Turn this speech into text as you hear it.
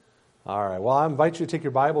All right, well, I invite you to take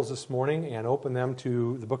your Bibles this morning and open them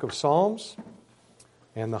to the book of Psalms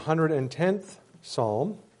and the 110th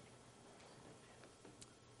Psalm.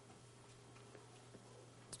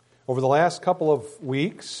 Over the last couple of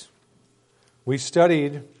weeks, we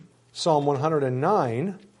studied Psalm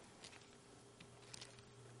 109.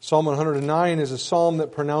 Psalm 109 is a psalm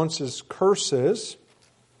that pronounces curses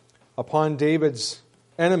upon David's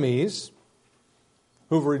enemies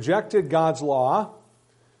who've rejected God's law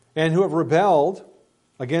and who have rebelled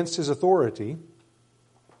against his authority.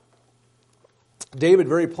 David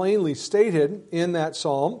very plainly stated in that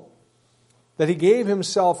psalm that he gave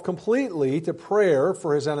himself completely to prayer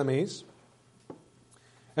for his enemies,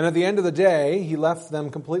 and at the end of the day, he left them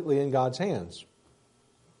completely in God's hands.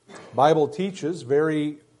 The Bible teaches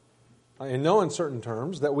in no uncertain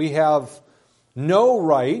terms that we have no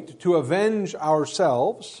right to avenge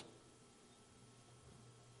ourselves.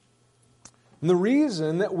 And the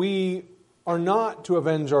reason that we are not to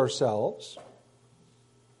avenge ourselves,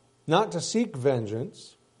 not to seek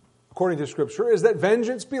vengeance, according to Scripture, is that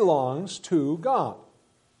vengeance belongs to God.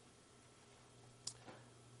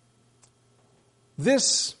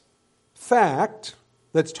 This fact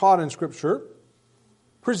that's taught in Scripture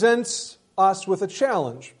presents us with a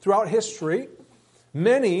challenge. Throughout history,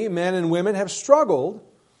 many men and women have struggled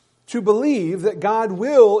to believe that God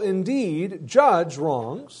will indeed judge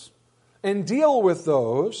wrongs and deal with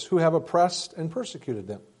those who have oppressed and persecuted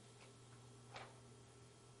them.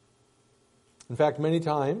 In fact, many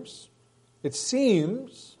times, it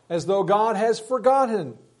seems as though God has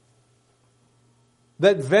forgotten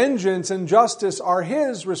that vengeance and justice are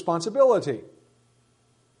His responsibility.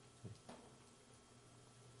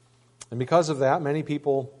 And because of that, many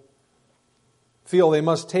people feel they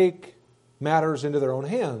must take matters into their own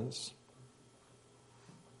hands.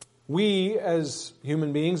 We, as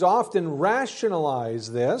human beings, often rationalize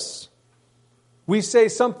this. We say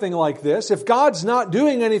something like this: if God's not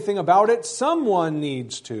doing anything about it, someone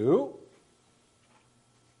needs to,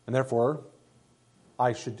 and therefore,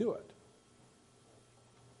 I should do it.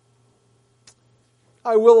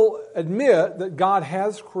 I will admit that God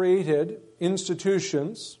has created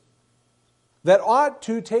institutions that ought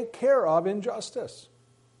to take care of injustice.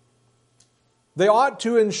 They ought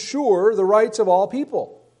to ensure the rights of all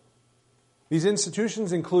people. These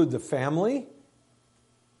institutions include the family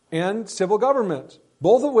and civil government,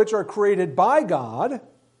 both of which are created by God,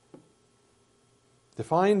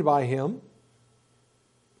 defined by Him,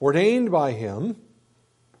 ordained by Him,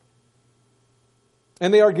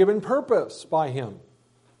 and they are given purpose by Him.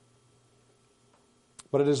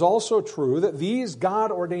 But it is also true that these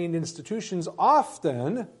God-ordained institutions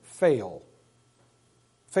often fail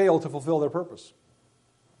to fulfill their purpose.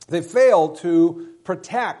 They fail to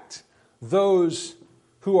protect those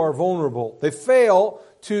who are vulnerable. They fail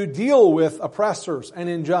to deal with oppressors and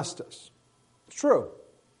injustice. It's true.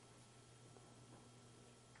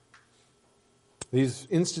 These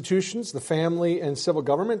institutions, the family and civil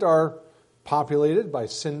government, are populated by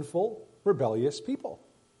sinful, rebellious people.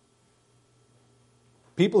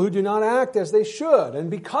 People who do not act as they should.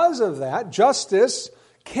 And because of that, justice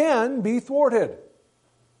can be thwarted.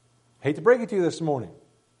 I hate to break it to you this morning.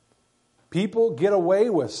 People get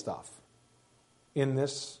away with stuff in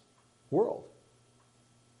this world.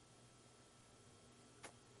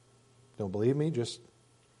 Don't believe me? Just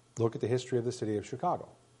look at the history of the city of Chicago.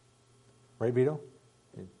 Right, Vito?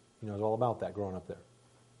 He knows all about that growing up there.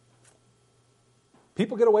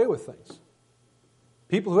 People get away with things.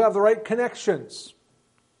 People who have the right connections.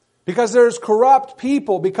 Because there's corrupt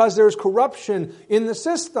people, because there's corruption in the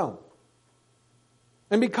system.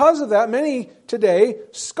 And because of that, many today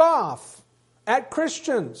scoff at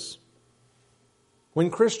Christians when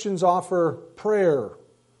Christians offer prayer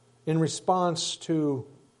in response to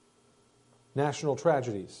national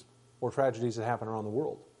tragedies or tragedies that happen around the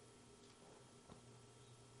world.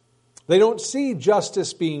 They don't see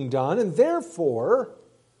justice being done, and therefore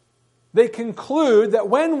they conclude that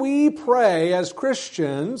when we pray as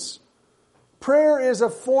Christians, prayer is a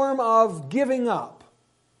form of giving up,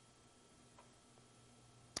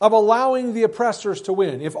 of allowing the oppressors to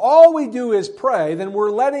win. If all we do is pray, then we're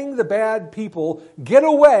letting the bad people get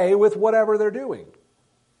away with whatever they're doing.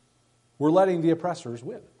 We're letting the oppressors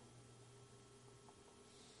win.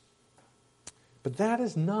 But that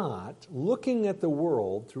is not looking at the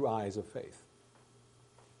world through eyes of faith.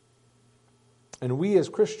 And we as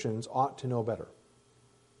Christians ought to know better.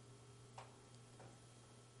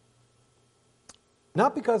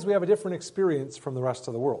 Not because we have a different experience from the rest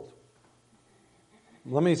of the world.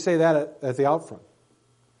 Let me say that at the outfront.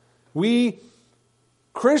 We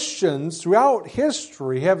Christians throughout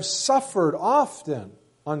history have suffered often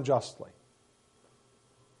unjustly.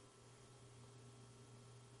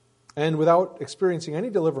 And without experiencing any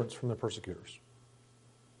deliverance from their persecutors.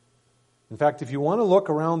 In fact, if you want to look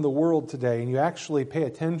around the world today and you actually pay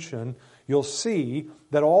attention, you'll see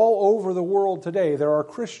that all over the world today there are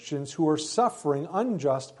Christians who are suffering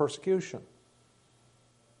unjust persecution.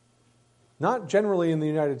 Not generally in the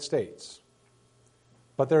United States,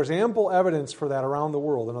 but there's ample evidence for that around the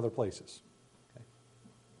world in other places. Okay.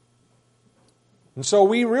 And so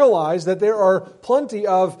we realize that there are plenty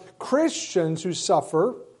of Christians who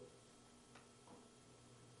suffer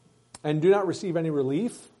and do not receive any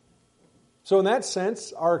relief. So in that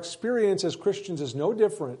sense, our experience as Christians is no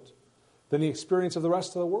different than the experience of the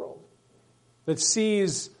rest of the world that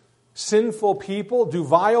sees sinful people do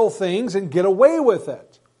vile things and get away with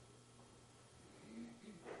it.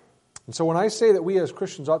 And so when I say that we as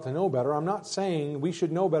Christians ought to know better, I'm not saying we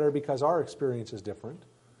should know better because our experience is different.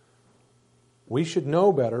 We should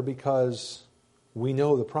know better because we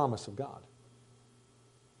know the promise of God.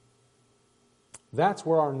 That's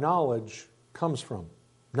where our knowledge comes from,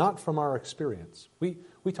 not from our experience. We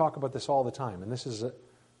talk about this all the time, and this is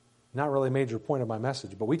not really a major point of my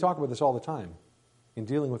message, but we talk about this all the time in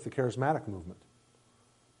dealing with the charismatic movement.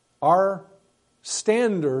 Our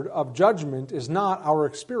standard of judgment is not our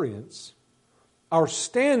experience. Our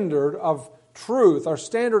standard of truth, our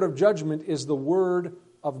standard of judgment is the Word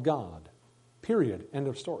of God. Period. End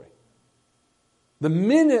of story. The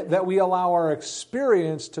minute that we allow our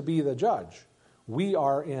experience to be the judge, we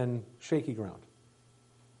are in shaky ground.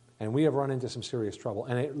 And we have run into some serious trouble.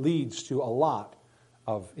 And it leads to a lot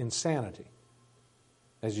of insanity.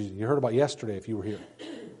 As you heard about yesterday if you were here.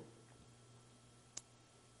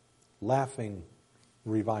 Laughing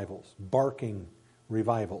revivals, barking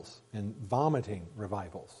revivals, and vomiting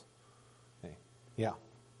revivals. Okay. Yeah.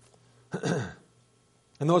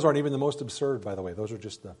 And those aren't even the most absurd, by the way. Those are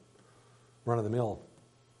just the run-of-the-mill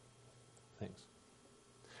things.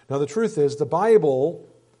 Now, the truth is, the Bible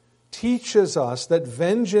teaches us that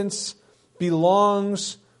vengeance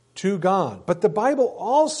belongs to God. But the Bible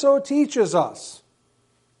also teaches us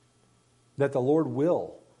that the Lord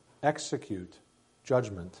will execute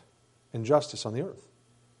judgment and justice on the earth.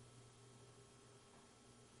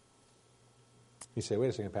 You say, wait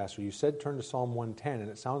a second, Pastor, you said turn to Psalm 110, and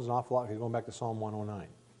it sounds an awful lot like you're going back to Psalm 109.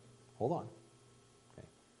 Hold on. Okay.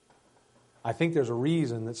 I think there's a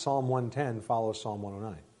reason that Psalm 110 follows Psalm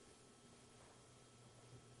 109.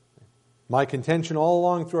 My contention all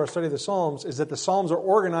along through our study of the Psalms is that the Psalms are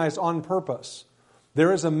organized on purpose.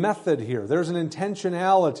 There is a method here. There's an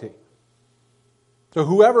intentionality. So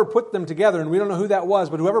whoever put them together, and we don't know who that was,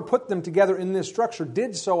 but whoever put them together in this structure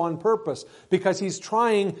did so on purpose because he's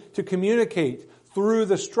trying to communicate through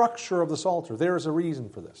the structure of the Psalter. There is a reason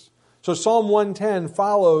for this. So Psalm 110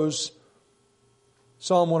 follows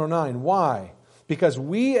Psalm 109. Why? Because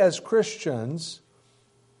we as Christians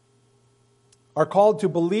are called to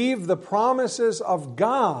believe the promises of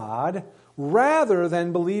God rather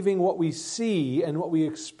than believing what we see and what we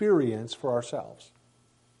experience for ourselves.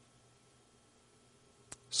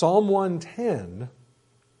 Psalm 110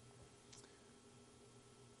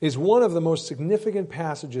 is one of the most significant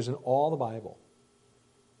passages in all the Bible.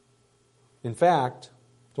 In fact,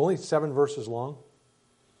 it's only 7 verses long.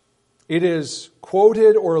 It is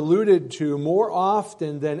quoted or alluded to more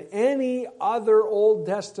often than any other Old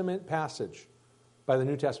Testament passage by the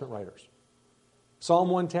New Testament writers. Psalm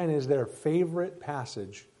 110 is their favorite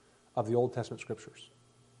passage of the Old Testament Scriptures.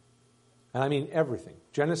 And I mean everything.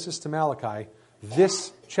 Genesis to Malachi,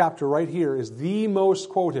 this chapter right here is the most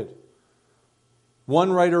quoted.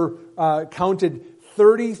 One writer counted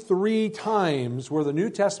 33 times where the New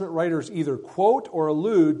Testament writers either quote or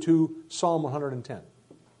allude to Psalm 110.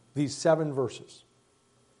 These 7 verses.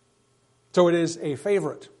 So it is a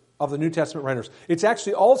favorite of the New Testament writers. It's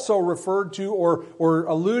actually also referred to or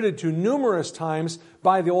alluded to numerous times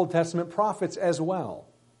by the Old Testament prophets as well.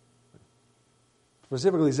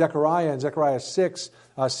 Specifically, Zechariah and Zechariah 6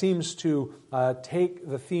 seems to take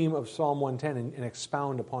the theme of Psalm 110 and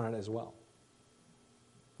expound upon it as well.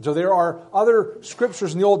 So there are other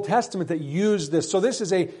scriptures in the Old Testament that use this. So this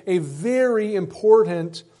is a very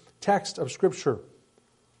important text of Scripture.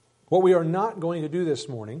 What we are not going to do this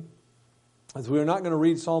morning is we are not going to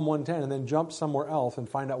read Psalm 110 and then jump somewhere else and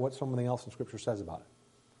find out what something else in Scripture says about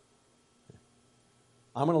it.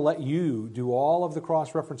 I'm going to let you do all of the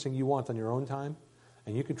cross-referencing you want on your own time.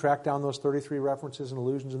 And you can track down those 33 references and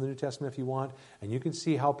allusions in the New Testament if you want. And you can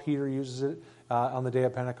see how Peter uses it on the day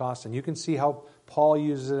of Pentecost. And you can see how Paul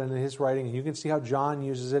uses it in his writing. And you can see how John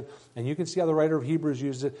uses it. And you can see how the writer of Hebrews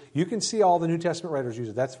uses it. You can see all the New Testament writers use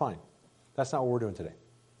it. That's fine. That's not what we're doing today.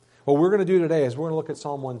 What we're going to do today is we're going to look at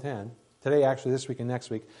Psalm 110. Today, actually, this week and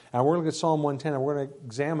next week. And we're going to look at Psalm 110 and we're going to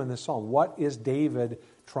examine this psalm. What is David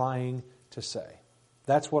trying to say?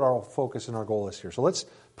 That's what our focus and our goal is here. So let's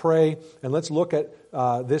pray and let's look at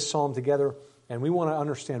this psalm together. And we want to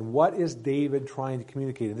understand, what is David trying to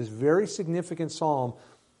communicate in this very significant psalm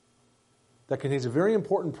that contains very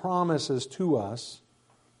important promises to us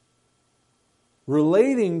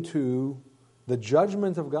relating to the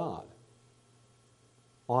judgment of God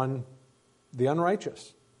on the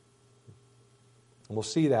unrighteous. And we'll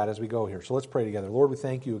see that as we go here. So let's pray together. Lord, we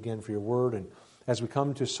thank you again for your word. And as we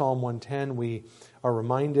come to Psalm 110, we are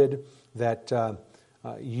reminded that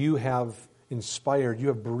you have inspired, you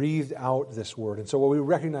have breathed out this word. And so when we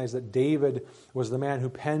recognize that David was the man who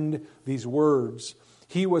penned these words,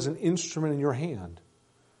 he was an instrument in your hand.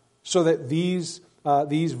 So that these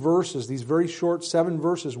verses, these very short 7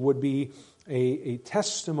 verses, would be a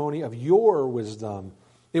testimony of your wisdom.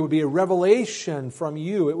 It would be a revelation from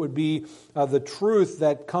you. It would be the truth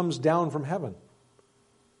that comes down from heaven.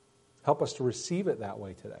 Help us to receive it that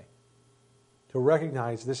way today. To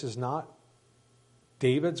recognize this is not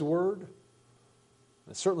David's word.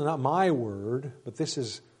 It's certainly not my word, but this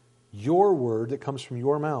is your word that comes from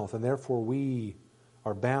your mouth, and therefore we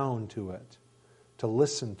are bound to it, to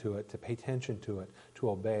listen to it, to pay attention to it, to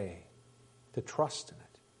obey, to trust in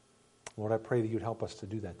it. Lord, I pray that you'd help us to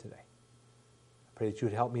do that today. I pray that you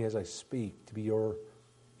would help me as I speak to be your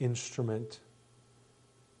instrument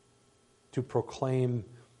to proclaim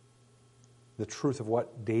the truth of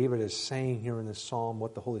what David is saying here in this psalm,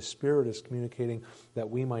 what the Holy Spirit is communicating, that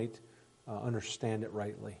we might understand it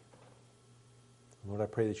rightly. Lord, I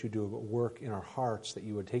pray that you do a work in our hearts, that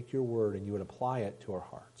you would take your word and you would apply it to our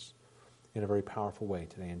hearts in a very powerful way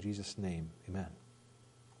today. In Jesus' name, amen.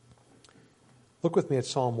 Look with me at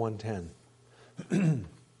Psalm 110.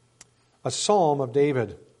 A psalm of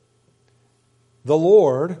David. The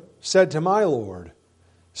Lord said to my Lord,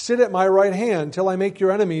 sit at my right hand till I make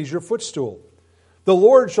your enemies your footstool. The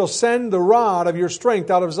Lord shall send the rod of your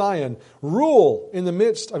strength out of Zion. Rule in the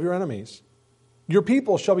midst of your enemies. Your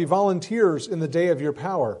people shall be volunteers in the day of your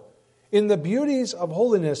power. In the beauties of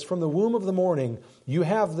holiness from the womb of the morning, you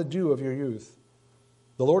have the dew of your youth.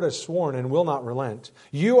 The Lord has sworn and will not relent.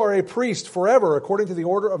 You are a priest forever according to the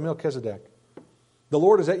order of Melchizedek. The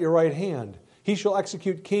Lord is at your right hand. He shall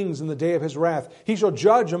execute kings in the day of his wrath. He shall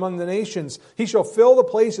judge among the nations. He shall fill the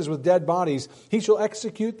places with dead bodies. He shall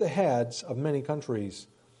execute the heads of many countries.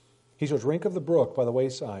 He shall drink of the brook by the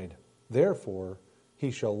wayside. Therefore,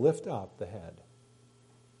 he shall lift up the head.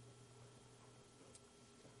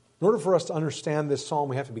 In order for us to understand this psalm,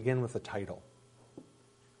 we have to begin with the title.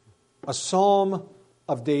 A Psalm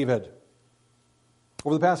of David.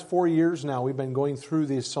 Over the past 4 years now, we've been going through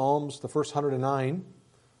these psalms, the first 109.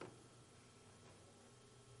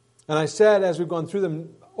 And I said, as we've gone through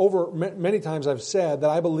them over many times, I've said that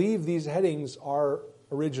I believe these headings are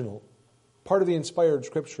original, part of the inspired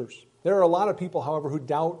scriptures. There are a lot of people, however, who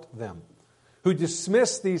doubt them, who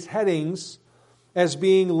dismiss these headings as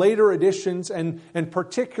being later additions and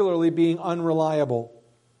particularly being unreliable.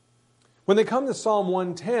 When they come to Psalm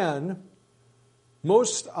 110,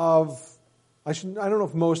 I don't know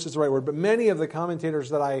if most is the right word, but many of the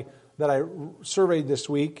commentators that I surveyed this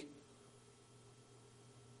week,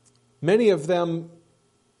 many of them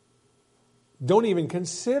don't even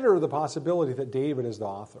consider the possibility that David is the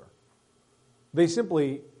author. They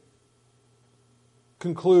simply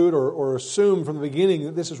conclude or assume from the beginning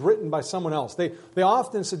that this is written by someone else. They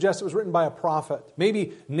often suggest it was written by a prophet,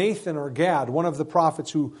 maybe Nathan or Gad, one of the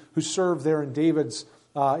prophets who served there in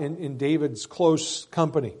David's close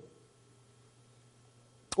company.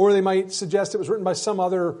 Or they might suggest it was written by some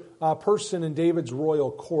other person in David's royal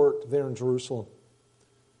court there in Jerusalem.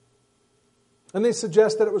 And they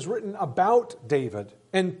suggest that it was written about David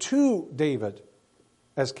and to David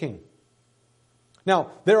as king.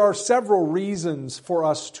 Now, there are several reasons for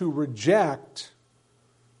us to reject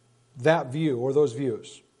that view or those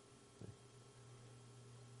views.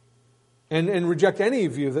 And reject any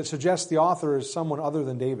view that suggests the author is someone other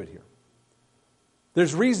than David here.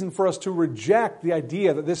 There's reason for us to reject the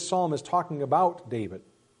idea that this psalm is talking about David.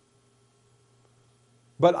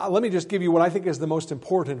 But let me just give you what I think is the most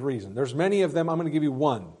important reason. There's many of them. I'm going to give you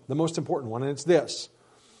one, the most important one, and it's this.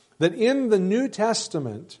 That in the New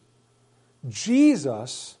Testament,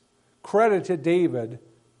 Jesus credited David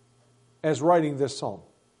as writing this psalm.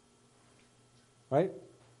 Right?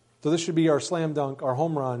 So this should be our slam dunk, our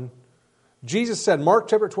home run. Jesus said, Mark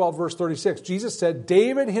chapter 12, verse 36, Jesus said,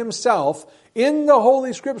 David himself in the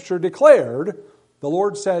Holy Scripture declared, the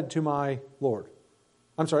Lord said to my Lord.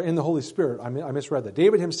 in the Holy Spirit. I misread that.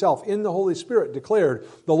 David himself, in the Holy Spirit, declared,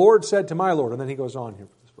 "The Lord said to my Lord," and then he goes on here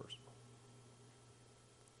for this verse.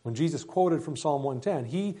 When Jesus quoted from Psalm 110,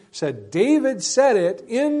 he said, David said it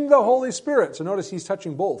in the Holy Spirit. So notice he's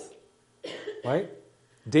touching both, right?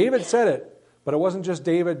 David said it, but it wasn't just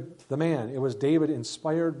David the man. It was David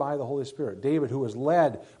inspired by the Holy Spirit. David who was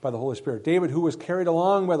led by the Holy Spirit. David who was carried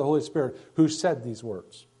along by the Holy Spirit, who said these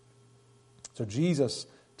words. So Jesus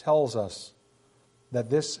tells us that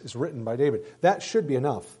this is written by David. That should be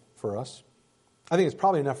enough for us. I think it's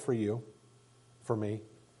probably enough for you, for me.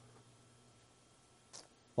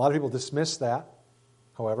 A lot of people dismiss that,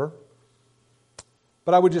 however.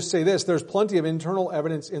 But I would just say this, there's plenty of internal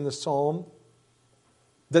evidence in the psalm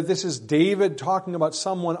that this is David talking about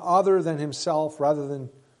someone other than himself rather than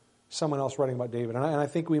someone else writing about David. And I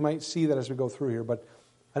think we might see that as we go through here, but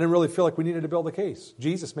I didn't really feel like we needed to build a case.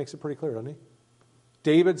 Jesus makes it pretty clear, doesn't he?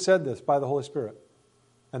 David said this by the Holy Spirit,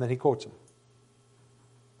 and then he quotes him.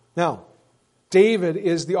 Now, David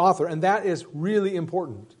is the author, and that is really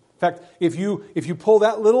important. In fact, if you pull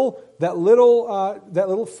that little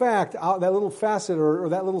fact out, that little facet or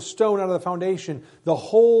that little stone out of the foundation, the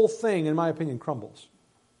whole thing, in my opinion, crumbles.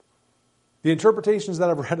 The interpretations that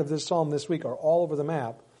I've read of this psalm this week are all over the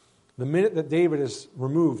map the minute that David is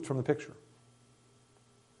removed from the picture.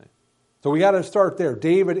 So we got to start there.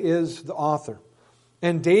 David is the author.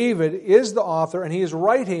 And David is the author, and he is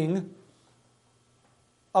writing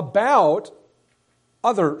about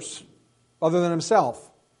others other than himself.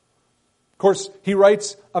 Of course, he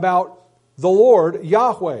writes about the Lord,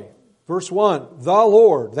 Yahweh. Verse 1, the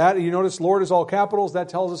Lord. That, you notice Lord is all capitals. That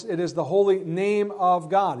tells us it is the holy name of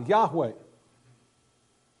God, Yahweh.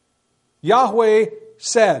 Yahweh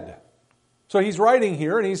said. So he's writing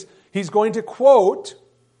here, and he's going to quote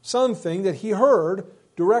something that he heard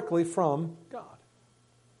directly from God.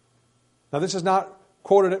 Now, this is not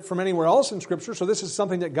quoted it from anywhere else in Scripture, so this is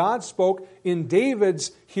something that God spoke in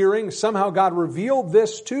David's hearing. Somehow God revealed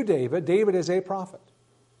this to David. David is a prophet.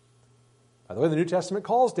 By the way, the New Testament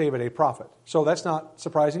calls David a prophet, so that's not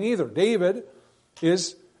surprising either. David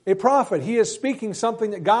is a prophet. He is speaking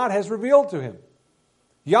something that God has revealed to him.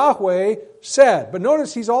 Yahweh said, but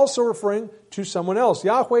notice he's also referring to someone else.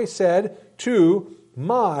 Yahweh said to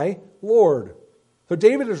my Lord. So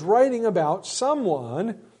David is writing about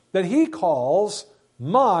someone that he calls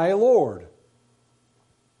my Lord.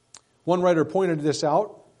 One writer pointed this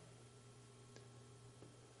out,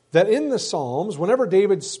 that in the Psalms, whenever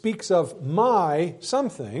David speaks of my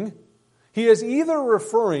something, he is either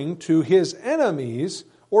referring to his enemies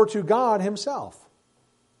or to God himself.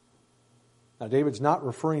 Now, David's not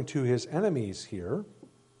referring to his enemies here.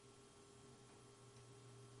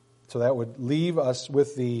 So that would leave us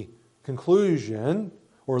with the conclusion,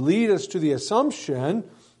 or lead us to the assumption,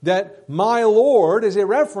 that my Lord is a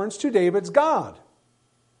reference to David's God.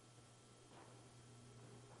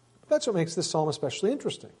 That's what makes this psalm especially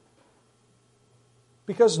interesting.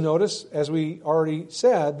 Because notice, as we already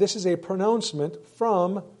said, this is a pronouncement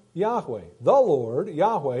from Yahweh. The Lord,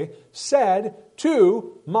 Yahweh, said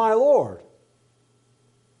to my Lord.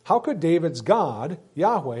 How could David's God,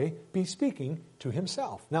 Yahweh, be speaking to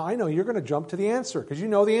himself? Now, I know you're going to jump to the answer, because you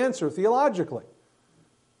know the answer theologically.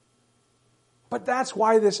 But that's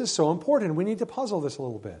why this is so important. We need to puzzle this a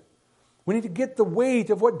little bit. We need to get the weight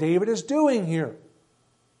of what David is doing here.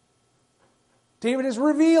 David is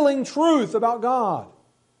revealing truth about God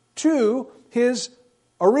to his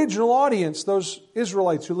original audience, those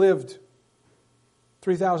Israelites who lived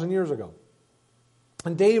 3,000 years ago.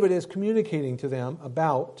 And David is communicating to them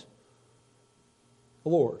about the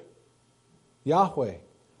Lord, Yahweh,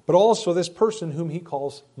 but also this person whom he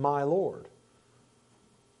calls my Lord.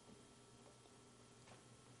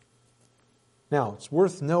 Now, it's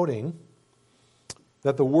worth noting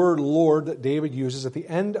that the word Lord that David uses at the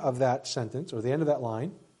end of that sentence, or the end of that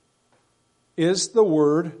line, is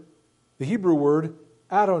the Hebrew word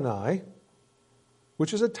Adonai,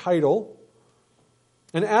 which is a title.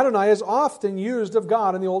 And Adonai is often used of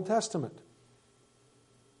God in the Old Testament.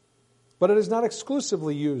 But it is not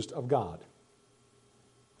exclusively used of God.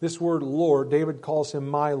 This word Lord, David calls him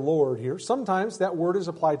my Lord here. Sometimes that word is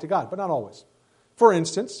applied to God, but not always. For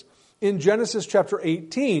instance, in Genesis chapter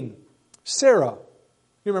 18, Sarah,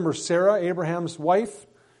 you remember Sarah, Abraham's wife?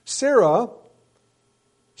 Sarah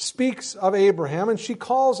speaks of Abraham, and she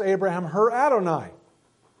calls Abraham her Adonai,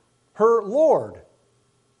 her Lord.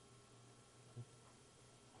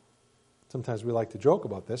 Sometimes we like to joke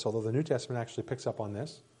about this, although the New Testament actually picks up on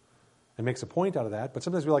this and makes a point out of that. But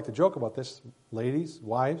sometimes we like to joke about this. Ladies,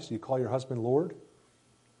 wives, you call your husband Lord.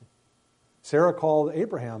 Sarah called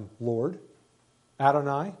Abraham Lord,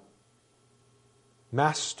 Adonai.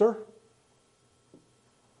 master.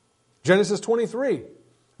 Genesis 23,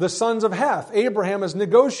 the sons of Heth. Abraham is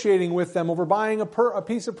negotiating with them over buying a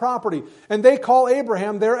piece of property. And they call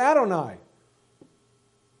Abraham their Adonai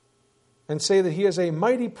and say that he is a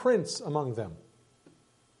mighty prince among them.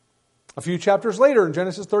 A few chapters later, in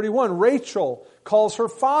Genesis 31, Rachel calls her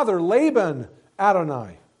father, Laban,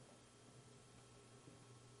 Adonai.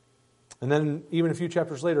 And then even a few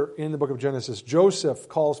chapters later in the book of Genesis, Joseph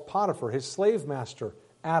calls Potiphar, his slave master,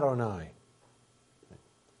 Adonai.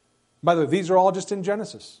 By the way, these are all just in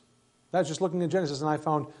Genesis. That's just looking at Genesis, and I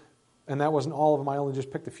found, and that wasn't all of them, I only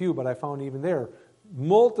just picked a few, but I found even there,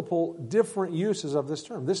 multiple different uses of this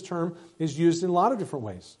term. This term is used in a lot of different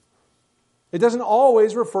ways. It doesn't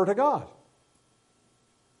always refer to God.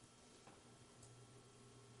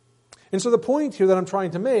 And so the point here that I'm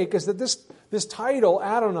trying to make is that this title,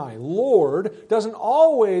 Adonai, Lord, doesn't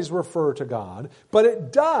always refer to God, but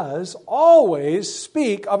it does always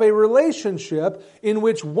speak of a relationship in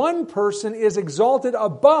which one person is exalted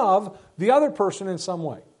above the other person in some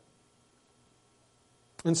way.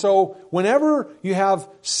 And so whenever you have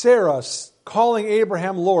Sarah calling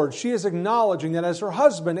Abraham Lord, she is acknowledging that as her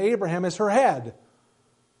husband, Abraham is her head.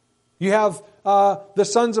 You have the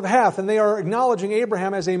sons of Heth, and they are acknowledging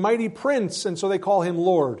Abraham as a mighty prince, and so they call him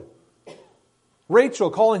Lord. Rachel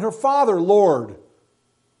calling her father Lord.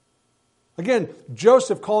 Again,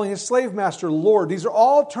 Joseph calling his slave master Lord. These are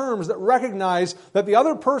all terms that recognize that the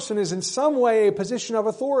other person is in some way a position of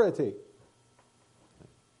authority.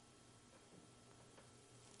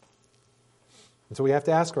 And so we have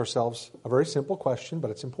to ask ourselves a very simple question,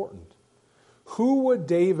 but it's important. Who would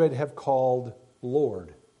David have called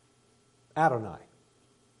Lord? Adonai.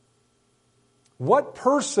 What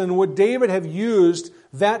person would David have used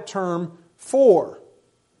that term for?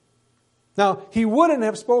 Now, he wouldn't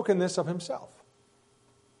have spoken this of himself.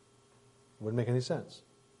 It wouldn't make any sense.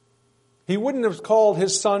 He wouldn't have called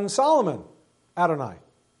his son Solomon Adonai.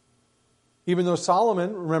 Even though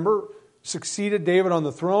Solomon, remember, succeeded David on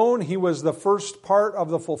the throne, he was the first part of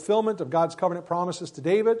the fulfillment of God's covenant promises to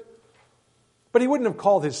David. But he wouldn't have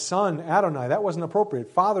called his son Adonai. That wasn't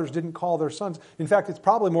appropriate. Fathers didn't call their sons. In fact, it's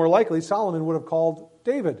probably more likely Solomon would have called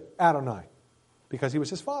David Adonai because he was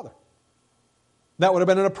his father. That would have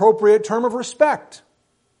been an appropriate term of respect.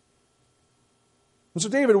 And so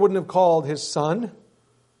David wouldn't have called his son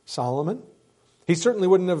Solomon. He certainly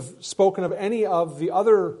wouldn't have spoken of any of the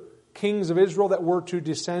other kings of Israel that were to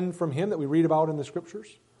descend from him that we read about in the Scriptures.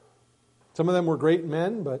 Some of them were great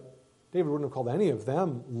men, but David wouldn't have called any of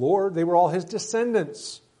them Lord. They were all his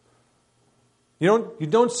descendants. You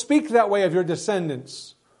don't speak that way of your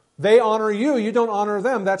descendants. They honor you. You don't honor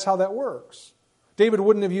them. That's how that works. David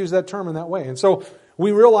wouldn't have used that term in that way. And so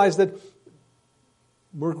we realize that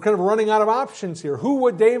we're kind of running out of options here. Who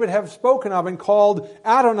would David have spoken of and called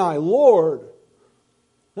Adonai, Lord?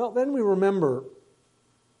 Well, then we remember,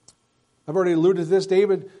 I've already alluded to this,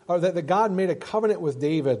 that God made a covenant with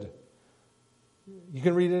David. You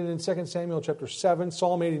can read it in 2 Samuel chapter 7.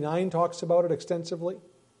 Psalm 89 talks about it extensively.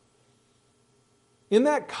 In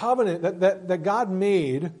that covenant that God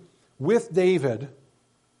made with David,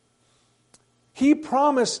 He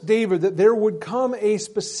promised David that there would come a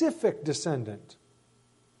specific descendant.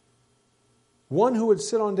 One who would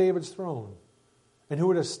sit on David's throne and who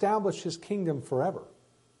would establish his kingdom forever.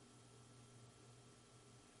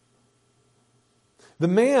 The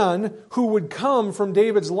man who would come from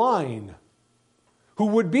David's line, who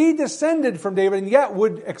would be descended from David and yet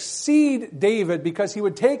would exceed David because he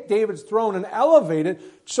would take David's throne and elevate it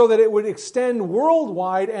so that it would extend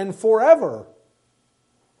worldwide and forever.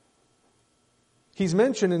 He's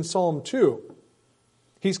mentioned in Psalm 2.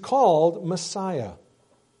 He's called Messiah.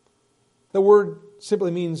 The word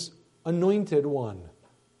simply means anointed one.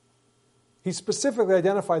 He's specifically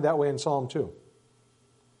identified that way in Psalm 2.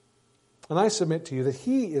 And I submit to you that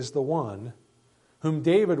he is the one whom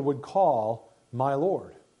David would call my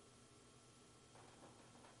Lord.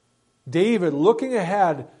 David, looking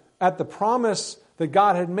ahead at the promise that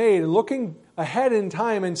God had made, looking ahead in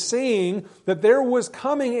time and seeing that there was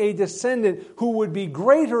coming a descendant who would be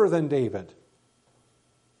greater than David.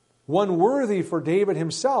 One worthy for David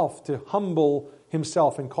himself to humble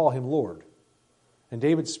himself and call him Lord. And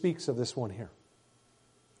David speaks of this one here.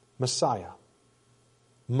 Messiah.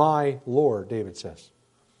 My Lord, David says.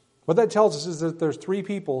 What that tells us is that there's three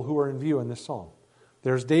people who are in view in this psalm.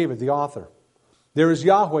 There's David, the author. There is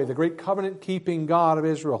Yahweh, the great covenant-keeping God of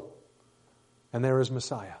Israel. And there is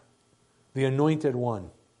Messiah, the anointed one.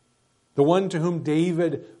 The one to whom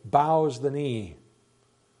David bows the knee.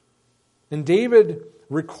 And David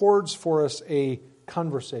records for us a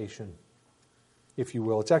conversation. if you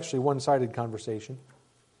will. It's actually a one-sided conversation.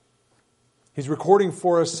 He's recording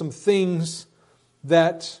for us some things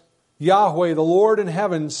that Yahweh, the Lord in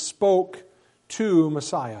heaven, spoke to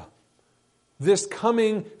Messiah. This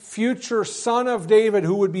coming future son of David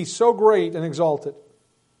who would be so great and exalted,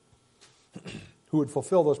 who would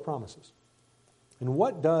fulfill those promises. And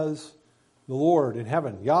what does the Lord in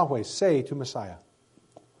heaven, Yahweh, say to Messiah?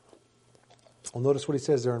 Well, notice what he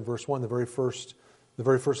says there in verse 1, the very first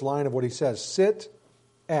line of what he says. Sit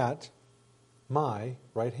at my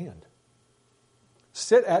right hand.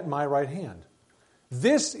 Sit at my right hand.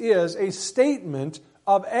 This is a statement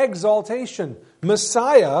of exaltation.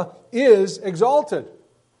 Messiah is exalted.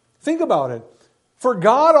 Think about it. For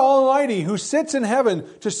God Almighty, who sits in heaven,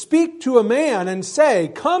 to speak to a man and say,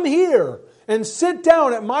 come here and sit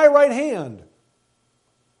down at my right hand,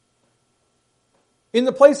 in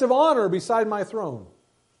the place of honor beside my throne.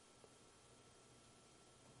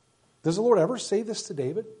 Does the Lord ever say this to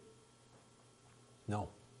David? No.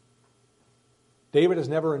 David is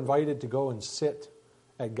never invited to go and sit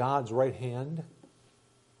at God's right hand.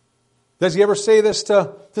 Does he ever say this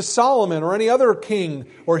to Solomon or any other king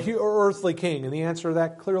or earthly king? And the answer to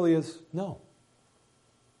that clearly is no.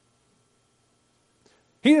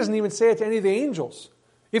 He doesn't even say it to any of the angels.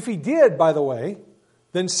 If he did, by the way,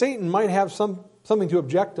 then Satan might have something to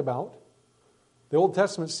object about. The Old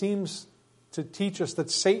Testament seems to teach us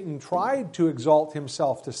that Satan tried to exalt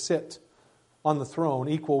himself to sit on the throne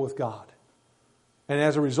equal with God. And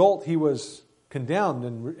as a result, he was condemned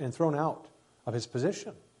and thrown out of his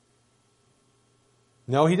position.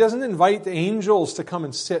 No, he doesn't invite the angels to come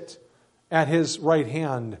and sit at his right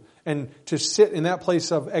hand and to sit in that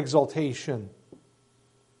place of exaltation.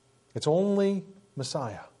 It's only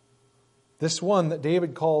Messiah, this one that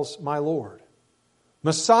David calls my Lord.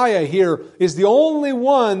 Messiah here is the only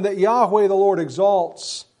one that Yahweh the Lord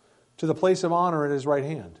exalts to the place of honor at his right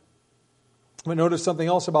hand. But notice something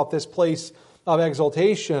else about this place of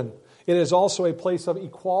exaltation. It is also a place of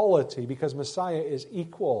equality because Messiah is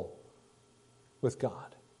equal with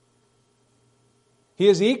God. He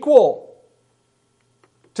is equal.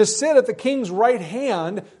 To sit at the king's right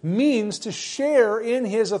hand means to share in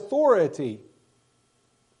his authority.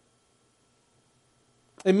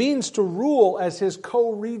 It means to rule as his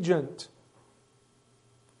co-regent,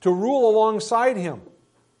 to rule alongside him,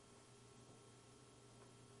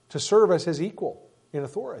 to serve as his equal in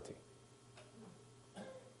authority.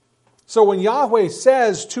 So when Yahweh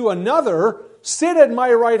says to another, sit at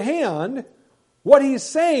my right hand, what he's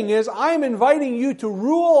saying is, I'm inviting you to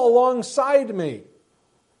rule alongside me,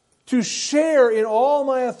 to share in all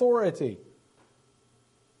my authority.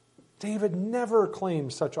 David never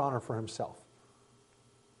claims such honor for himself.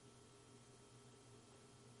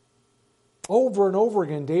 Over and over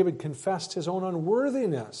again, David confessed his own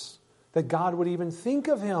unworthiness, that God would even think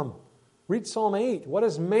of him. Read Psalm 8. What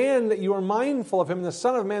is man that you are mindful of him, and the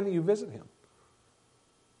Son of Man that you visit him?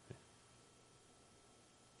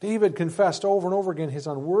 David confessed over and over again his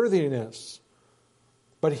unworthiness.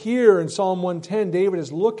 But here in Psalm 110, David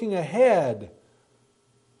is looking ahead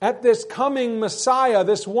at this coming Messiah,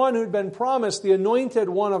 this one who'd been promised, the anointed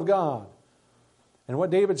one of God. And what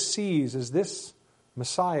David sees is this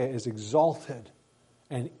Messiah is exalted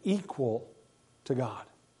and equal to God.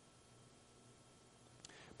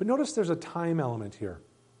 But notice there's a time element here.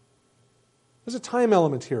 There's a time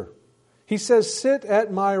element here. He says, sit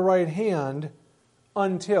at my right hand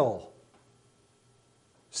until.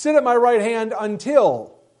 Sit at my right hand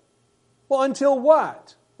until. Well, until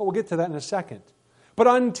what? Well, we'll get to that in a second. But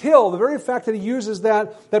until, the very fact that he uses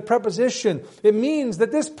that preposition, it means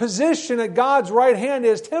that this position at God's right hand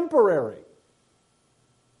is temporary.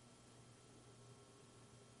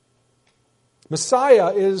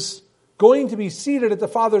 Messiah is going to be seated at the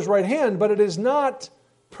Father's right hand, but it is not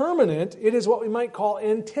permanent. It is what we might call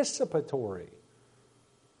anticipatory.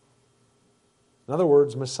 In other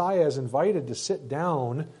words, Messiah is invited to sit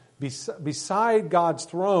down beside God's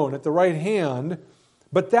throne at the right hand,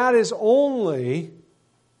 but that is only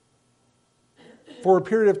for a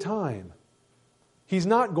period of time. He's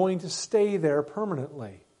not going to stay there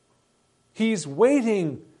permanently. He's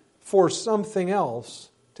waiting for something else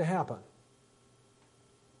to happen.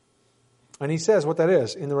 And he says what that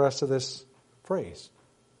is in the rest of this phrase.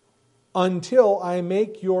 Until I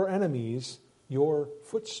make your enemies your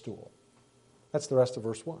footstool. That's the rest of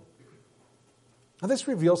verse 1. Now this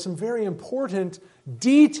reveals some very important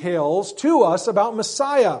details to us about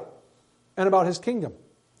Messiah and about his kingdom.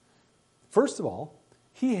 First of all,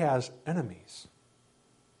 he has enemies.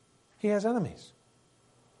 He has enemies.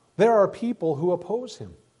 There are people who oppose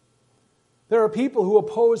him. There are people who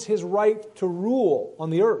oppose his right to rule on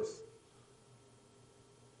the earth.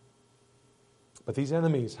 But these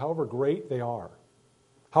enemies, however great they are,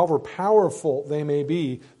 however powerful they may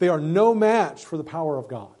be, they are no match for the power of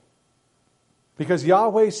God. Because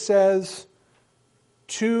Yahweh says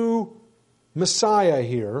to Messiah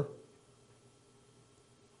here,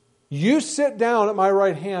 you sit down at my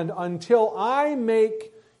right hand until I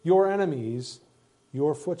make your enemies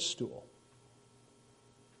your footstool.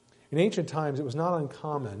 In ancient times, it was not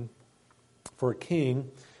uncommon for a king,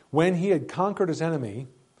 when he had conquered his enemy,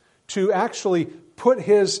 to actually put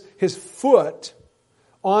his foot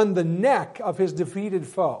on the neck of his defeated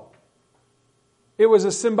foe. It was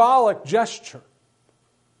a symbolic gesture.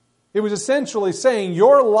 It was essentially saying,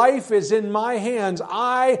 your life is in my hands.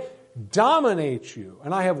 I dominate you,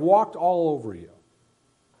 and I have walked all over you.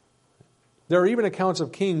 There are even accounts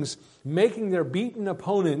of kings making their beaten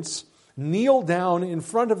opponents kneel down in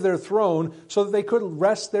front of their throne so that they could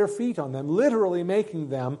rest their feet on them, literally making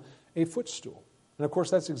them a footstool. And of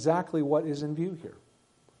course, that's exactly what is in view here.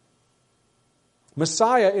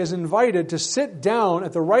 Messiah is invited to sit down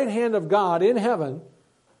at the right hand of God in heaven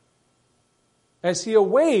as he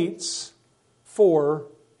awaits for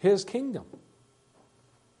his kingdom.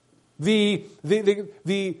 The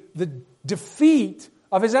defeat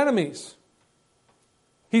of his enemies.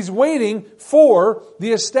 He's waiting for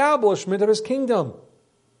the establishment of his kingdom.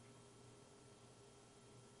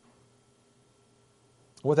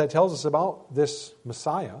 What that tells us about this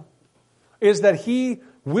Messiah is that he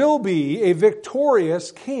will be a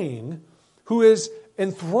victorious king who is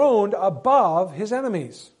enthroned above his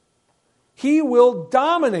enemies. He will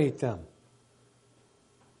dominate them.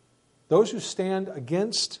 Those who stand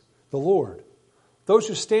against the Lord, those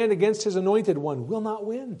who stand against his anointed one, will not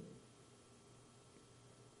win.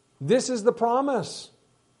 This is the promise.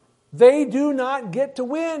 They do not get to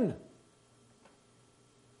win.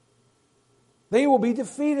 They will be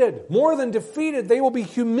defeated. More than defeated, they will be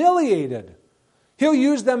humiliated. He'll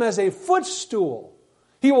use them as a footstool.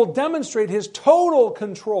 He will demonstrate his total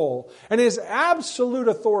control and his absolute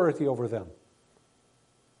authority over them.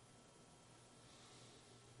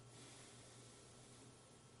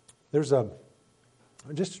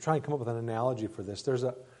 Just to try and come up with an analogy for this,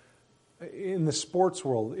 in the sports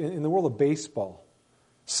world, in the world of baseball,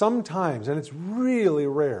 sometimes, and it's really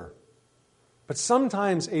rare, but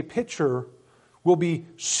sometimes a pitcher will be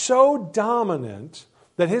so dominant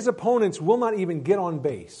that his opponents will not even get on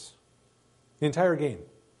base the entire game.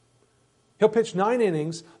 He'll pitch 9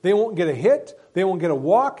 innings. They won't get a hit. They won't get a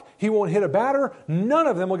walk. He won't hit a batter. None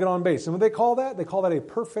of them will get on base. And what they call that? They call that a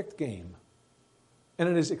perfect game. And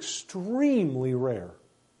it is extremely rare.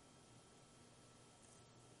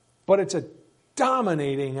 But it's a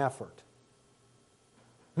dominating effort.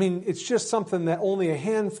 I mean, it's just something that only a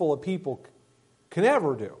handful of people can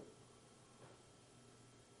ever do.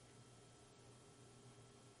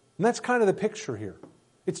 And that's kind of the picture here.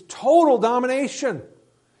 It's total domination.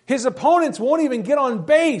 His opponents won't even get on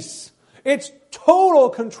base. It's total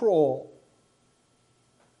control.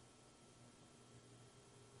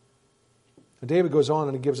 And David goes on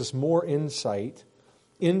and he gives us more insight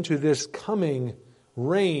into this coming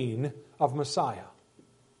reign of Messiah.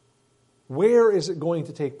 Where is it going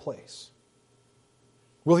to take place?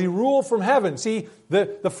 Will he rule from heaven? See,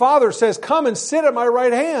 the Father says, come and sit at my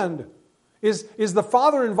right hand. Is the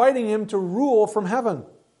Father inviting him to rule from heaven?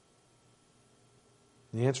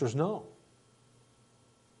 And the answer is no.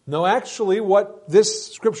 No, actually, what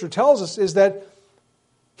this scripture tells us is that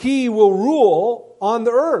he will rule on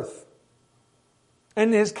the earth.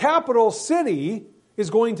 And his capital city is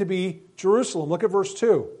going to be Jerusalem. Look at verse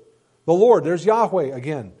 2. The Lord, there's Yahweh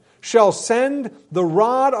again, shall send the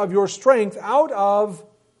rod of your strength out of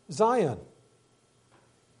Zion.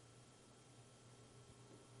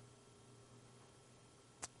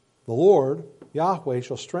 The Lord, Yahweh,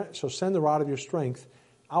 shall send the rod of your strength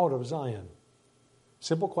out of Zion.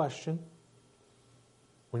 Simple question.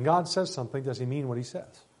 When God says something, does he mean what he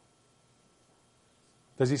says?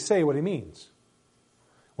 Does he say what he means?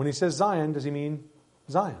 When he says Zion, does he mean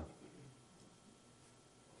Zion?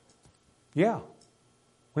 Yeah.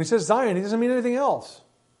 When he says Zion, he doesn't mean anything else.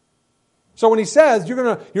 So when he says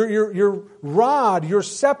your rod, your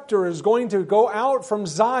scepter is going to go out from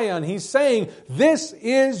Zion, he's saying this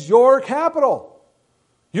is your capital.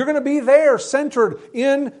 You're going to be there, centered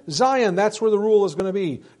in Zion. That's where the rule is going to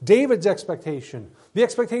be. David's expectation, the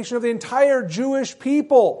expectation of the entire Jewish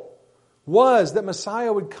people, was that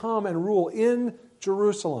Messiah would come and rule in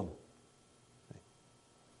Jerusalem.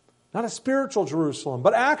 Not a spiritual Jerusalem,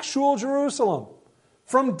 but actual Jerusalem.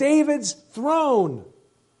 From David's throne.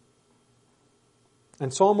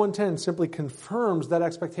 And Psalm 110 simply confirms that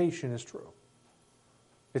expectation is true.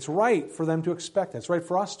 It's right for them to expect that. It's right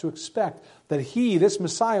for us to expect that He, this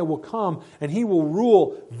Messiah, will come and He will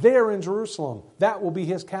rule there in Jerusalem. That will be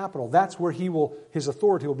His capital. That's where His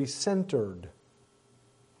authority will be centered.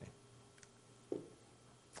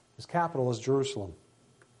 His capital is Jerusalem.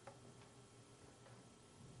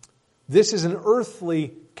 This is an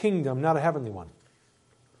earthly kingdom, not a heavenly one.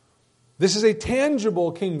 This is a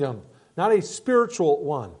tangible kingdom, not a spiritual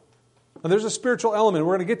one. And there's a spiritual element.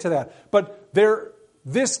 We're going to get to that. But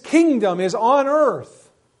this kingdom is on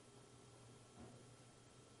earth.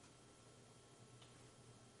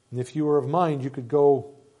 And if you were of mind, you could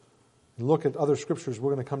go and look at other scriptures.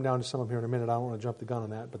 We're going to come down to some of them here in a minute. I don't want to jump the gun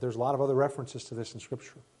on that. But there's a lot of other references to this in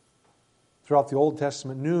Scripture. Throughout the Old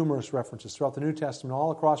Testament, numerous references. Throughout the New Testament,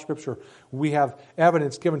 all across Scripture, we have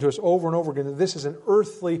evidence given to us over and over again that this is an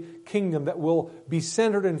earthly kingdom that will be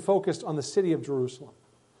centered and focused on the city of Jerusalem.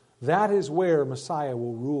 That is where Messiah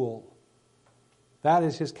will rule. That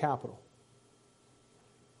is His capital.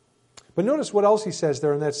 But notice what else He says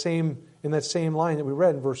there in that same line that we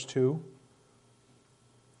read in verse 2.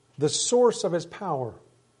 The source of His power.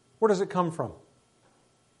 Where does it come from?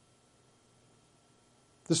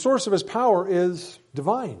 The source of His power is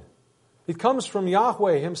divine. It comes from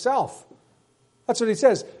Yahweh Himself. That's what He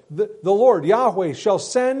says. The Lord, Yahweh, shall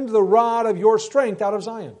send the rod of your strength out of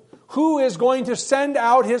Zion. Who is going to send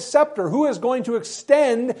out His scepter? Who is going to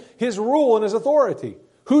extend His rule and His authority?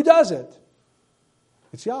 Who does it?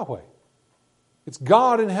 It's Yahweh. It's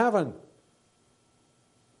God in heaven.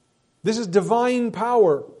 This is divine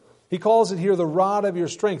power. He calls it here the rod of your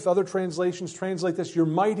strength. Other translations translate this, your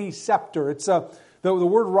mighty scepter. The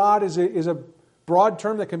word rod is a broad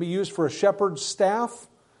term that can be used for a shepherd's staff,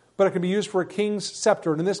 but it can be used for a king's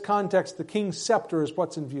scepter. And in this context, the king's scepter is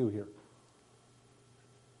what's in view here.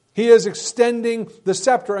 He is extending the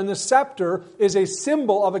scepter, and the scepter is a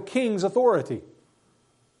symbol of a king's authority.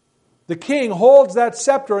 The king holds that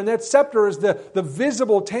scepter, and that scepter is the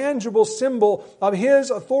visible, tangible symbol of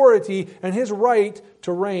his authority and his right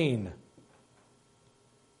to reign.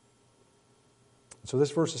 So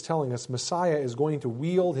this verse is telling us Messiah is going to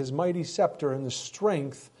wield His mighty scepter in the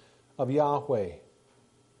strength of Yahweh.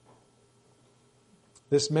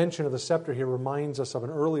 This mention of the scepter here reminds us of an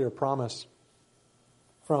earlier promise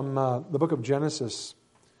from the book of Genesis,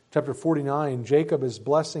 chapter 49. Jacob is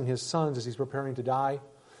blessing his sons as he's preparing to die.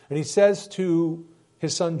 And he says to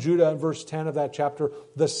his son Judah in verse 10 of that chapter,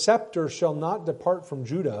 the scepter shall not depart from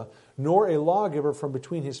Judah, nor a lawgiver from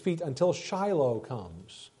between his feet until Shiloh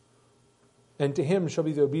comes. And to him shall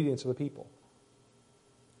be the obedience of the people.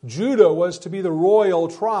 Judah was to be the royal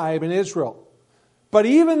tribe in Israel. But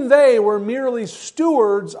even they were merely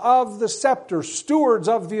stewards of the scepter, stewards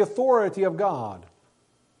of the authority of God.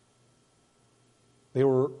 They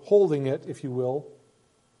were holding it, if you will,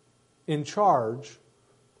 in charge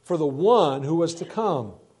for the one who was to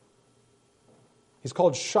come. He's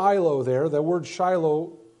called Shiloh there. The word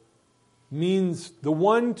Shiloh means the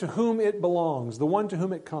one to whom it belongs, the one to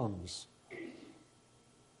whom it comes.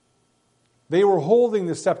 They were holding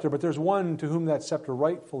the scepter, but there's one to whom that scepter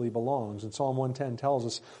rightfully belongs. And Psalm 110 tells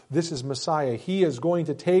us this is Messiah. He is going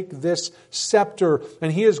to take this scepter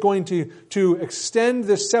and He is going to extend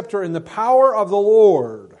this scepter in the power of the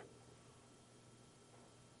Lord.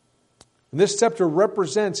 And this scepter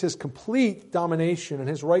represents His complete domination and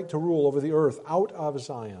His right to rule over the earth out of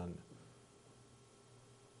Zion.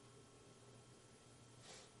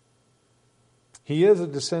 He is a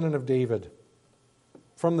descendant of David,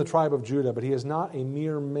 from the tribe of Judah, but He is not a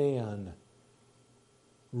mere man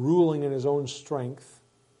ruling in his own strength.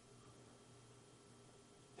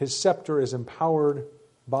 His scepter is empowered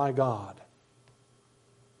by God.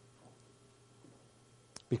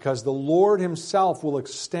 Because the Lord Himself will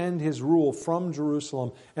extend His rule from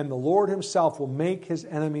Jerusalem, and the Lord Himself will make His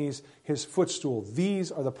enemies His footstool.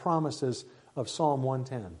 These are the promises of Psalm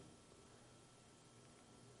 110.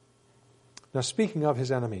 Now, speaking of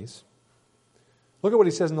His enemies, look at what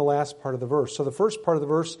He says in the last part of the verse. So the first part of the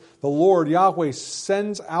verse, the Lord, Yahweh,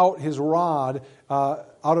 sends out His rod out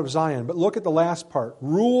of Zion. But look at the last part.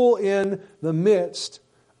 Rule in the midst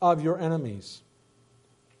of your enemies.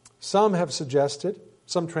 Some have suggested,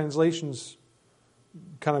 some translations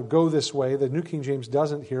kind of go this way. The New King James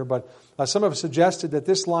doesn't here, but some have suggested that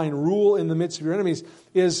this line, rule in the midst of your enemies,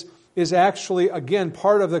 is actually, again,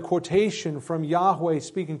 part of the quotation from Yahweh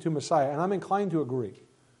speaking to Messiah. And I'm inclined to agree.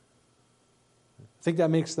 I think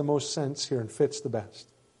that makes the most sense here and fits the best.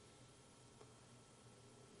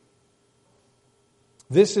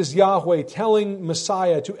 This is Yahweh telling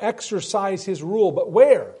Messiah to exercise His rule. But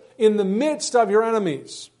where? In the midst of your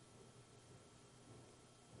enemies.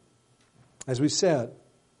 As we said,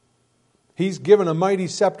 He's given a mighty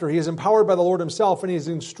scepter. He is empowered by the Lord himself, and he is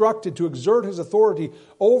instructed to exert his authority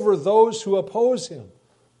over those who oppose him.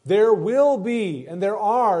 There will be, and there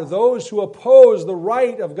are, those who oppose the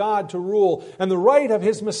right of God to rule and the right of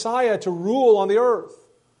his Messiah to rule on the earth.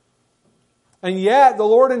 And yet the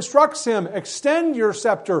Lord instructs him, extend your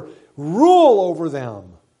scepter, rule over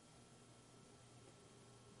them.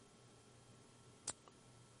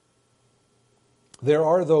 There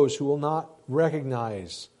are those who will not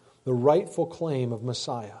recognize the rightful claim of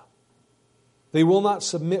Messiah. They will not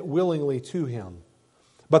submit willingly to him.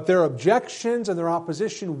 But their objections and their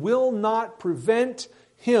opposition will not prevent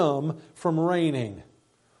him from reigning.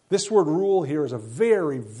 This word rule here is a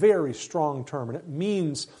very, very strong term, and it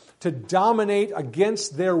means to dominate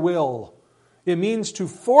against their will. It means to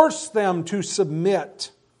force them to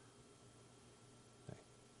submit.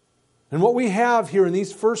 And what we have here in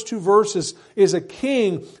these first two verses is a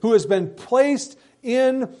king who has been placed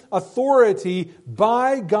in authority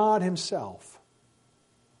by God himself.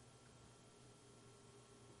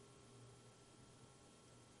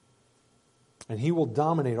 And he will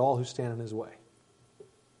dominate all who stand in his way.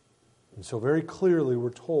 And so very clearly we're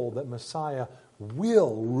told that Messiah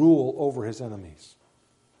will rule over his enemies.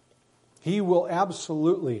 He will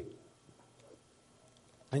absolutely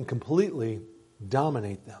and completely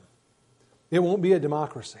dominate them. It won't be a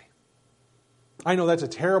democracy. I know that's a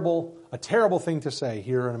terrible thing to say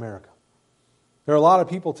here in America. There are a lot of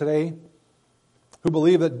people today who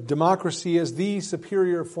believe that democracy is the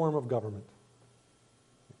superior form of government.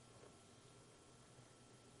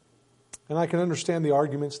 And I can understand the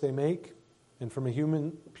arguments they make, and from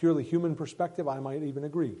a purely human perspective, I might even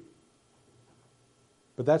agree.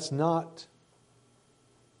 But that's not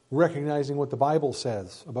recognizing what the Bible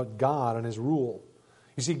says about God and his rule.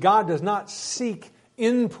 You see, God does not seek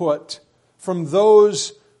input from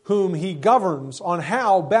those whom he governs on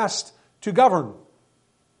how best to govern.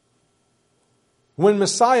 When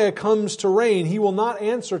Messiah comes to reign, he will not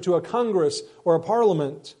answer to a Congress or a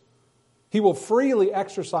parliament. He will freely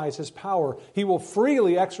exercise his power. He will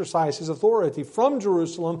freely exercise his authority from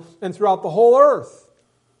Jerusalem and throughout the whole earth.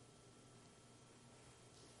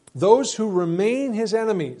 Those who remain his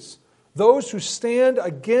enemies, those who stand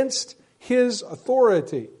against his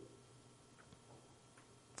authority,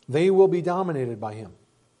 they will be dominated by him.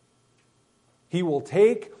 He will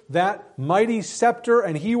take that mighty scepter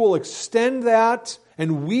and he will extend that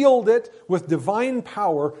and wield it with divine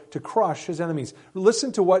power to crush his enemies.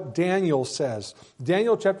 Listen to what Daniel says.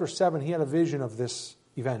 Daniel chapter 7, he had a vision of this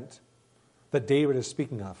event that David is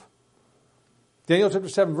speaking of. Daniel chapter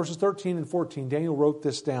 7, verses 13 and 14, Daniel wrote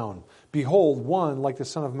this down. Behold, one like the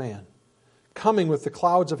Son of Man, coming with the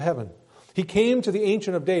clouds of heaven. He came to the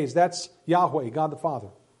Ancient of Days, that's Yahweh, God the Father.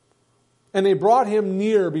 And they brought him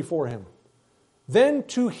near before him. Then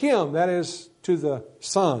to him, that is to the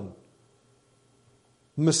Son,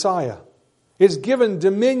 Messiah, is given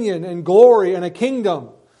dominion and glory and a kingdom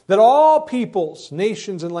that all peoples,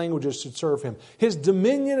 nations, and languages should serve him. His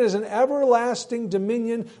dominion is an everlasting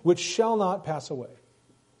dominion which shall not pass away.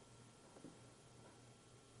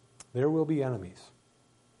 There will be enemies,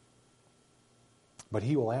 but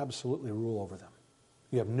he will absolutely rule over them.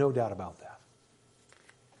 You have no doubt about that.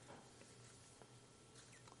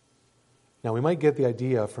 Now, we might get the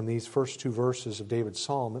idea from these first two verses of David's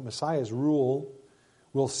psalm that Messiah's rule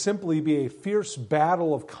will simply be a fierce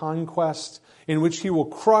battle of conquest in which he will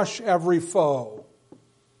crush every foe.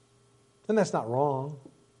 And that's not wrong,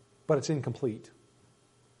 but it's incomplete.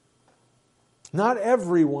 Not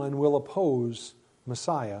everyone will oppose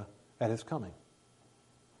Messiah at his coming.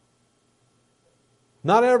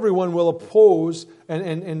 Not everyone will oppose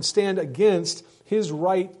and stand against his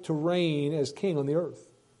right to reign as king on the earth.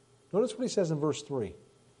 Notice what he says in verse 3.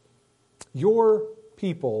 Your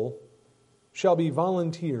people shall be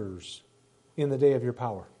volunteers in the day of your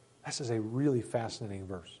power. This is a really fascinating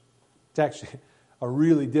verse. It's actually a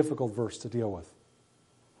really difficult verse to deal with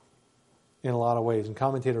in a lot of ways. And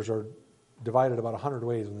commentators are divided about 100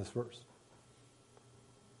 ways in this verse.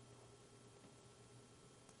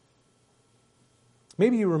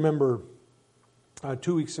 Maybe you remember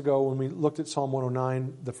 2 weeks ago when we looked at Psalm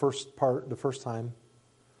 109, the first time.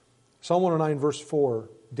 Psalm 109, verse 4,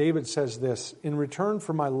 David says this, in return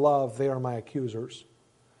for my love, they are my accusers,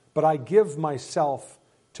 but I give myself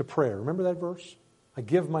to prayer. Remember that verse? I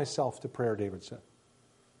give myself to prayer, David said.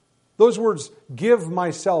 Those words, give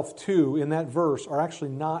myself to, in that verse, are actually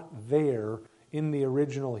not there in the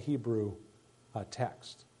original Hebrew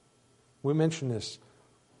text. We mentioned this.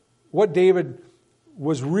 What David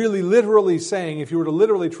was really literally saying, if you were to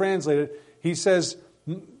literally translate it, he says,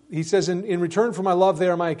 in return for my love, they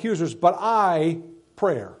are my accusers, but I,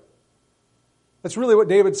 prayer. That's really what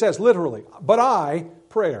David says, literally. But I,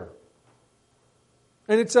 prayer.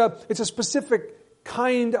 And it's a specific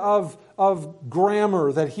kind of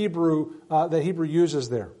grammar that Hebrew uses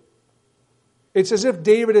there. It's as if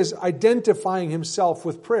David is identifying himself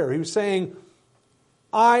with prayer. He was saying,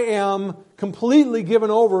 I am completely given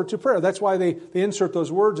over to prayer. That's why they insert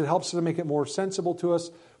those words. It helps to make it more sensible to us.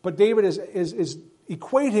 But David is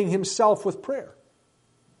equating himself with prayer.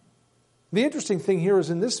 The interesting thing here is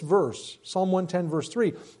in this verse, Psalm 110, verse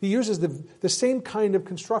 3, he uses the same kind of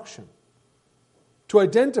construction to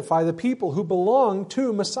identify the people who belong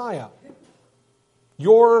to Messiah.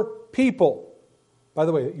 Your people. By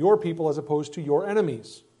the way, your people as opposed to your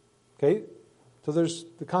enemies. Okay? So there's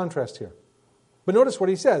the contrast here. But notice what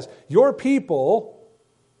he says. Your people,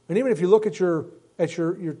 and even if you look at your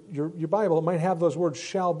Bible, it might have those words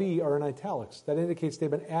shall be are in italics. That indicates they've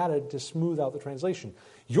been added to smooth out the translation.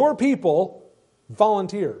 Your people,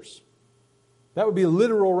 volunteers. That would be a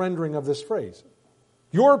literal rendering of this phrase.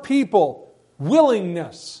 Your people,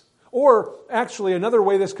 willingness. Or actually another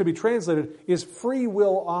way this could be translated is free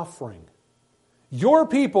will offering. Your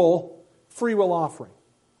people, free will offering.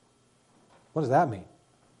 What does that mean?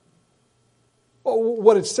 Well,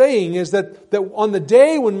 what it's saying is that on the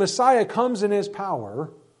day when Messiah comes in His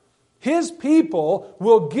power, His people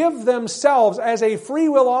will give themselves as a free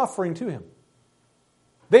will offering to Him.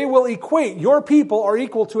 They will equate. Your people are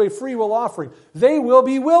equal to a free will offering. They will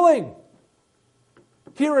be willing.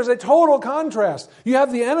 Here is a total contrast. You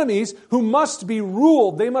have the enemies who must be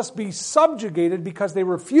ruled. They must be subjugated because they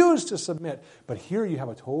refuse to submit. But here you have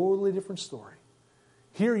a totally different story.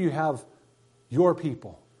 Here you have your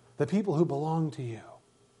people, the people who belong to you.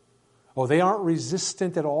 Oh, they aren't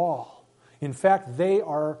resistant at all. In fact, they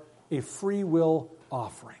are a free will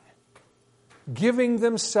offering, giving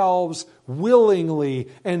themselves willingly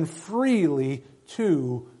and freely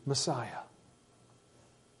to Messiah.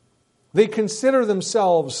 They consider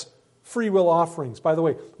themselves free will offerings. By the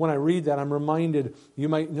way, when I read that, I'm reminded, you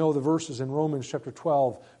might know the verses in Romans chapter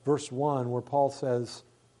 12, verse 1, where Paul says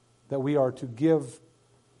that we are to give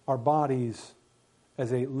our bodies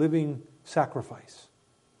as a living sacrifice.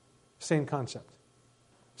 Same concept.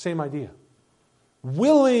 Same idea.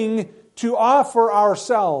 Willing to offer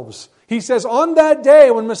ourselves. He says on that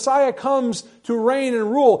day when Messiah comes to reign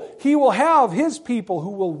and rule, He will have His people who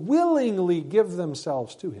will willingly give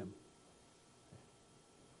themselves to Him.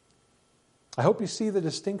 I hope you see the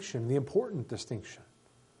distinction, the important distinction,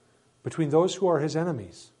 between those who are His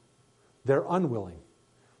enemies. They're unwilling,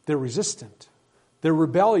 they're resistant, they're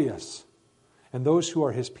rebellious, and those who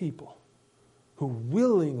are His people, who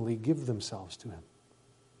willingly give themselves to Him.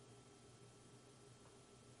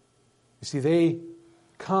 You see, they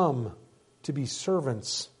come to be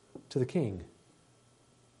servants to the King.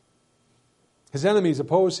 His enemies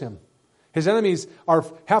oppose Him. His enemies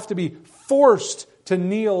have to be forced to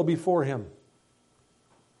kneel before Him.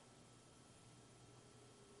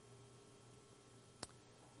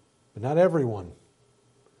 But not everyone.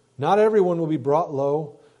 Not everyone will be brought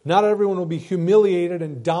low. Not everyone will be humiliated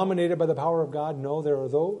and dominated by the power of God. No, there are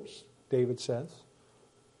those, David says.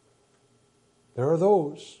 There are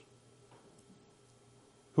those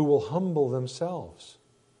who will humble themselves.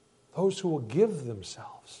 Those who will give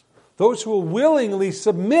themselves. Those who will willingly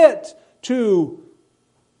submit to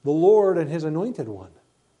the Lord and His anointed one,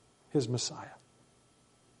 His Messiah.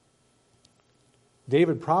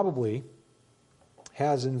 David probably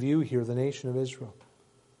has in view here the nation of Israel.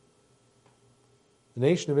 The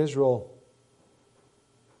nation of Israel,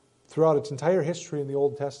 throughout its entire history in the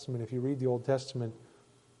Old Testament, if you read the Old Testament,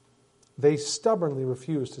 they stubbornly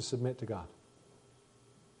refused to submit to God.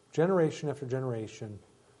 Generation after generation,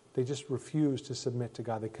 they just refused to submit to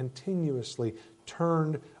God. They continuously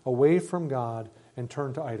turned away from God and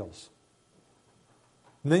turned to idols.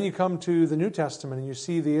 And then you come to the New Testament and you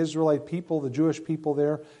see the Israelite people, the Jewish people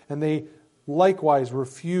there, and they likewise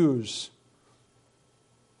refuse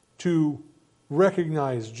to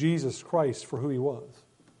recognize Jesus Christ for who He was.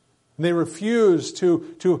 And they refuse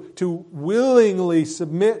to willingly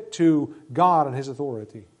submit to God and His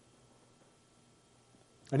authority.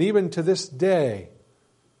 And even to this day,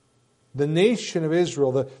 the nation of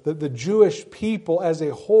Israel, the Jewish people as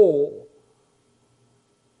a whole,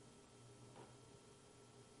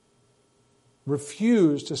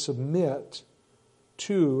 refuse to submit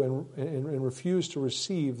to and refuse to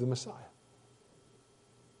receive the Messiah.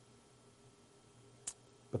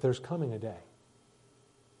 But there's coming a day.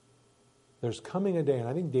 There's coming a day, and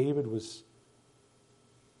I think David was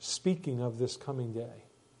speaking of this coming day.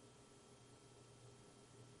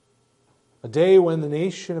 A day when the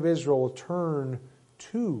nation of Israel will turn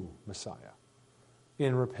to Messiah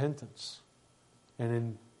in repentance and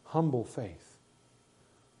in humble faith.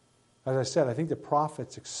 As I said, I think the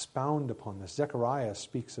prophets expound upon this. Zechariah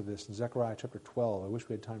speaks of this in Zechariah chapter 12. I wish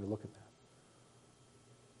we had time to look at that.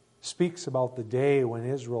 Speaks about the day when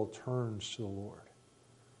Israel turns to the Lord.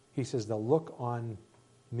 He says, they'll look on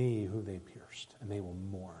me who they pierced, and they will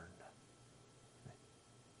mourn.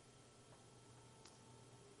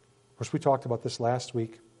 Of course, we talked about this last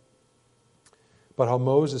week, about how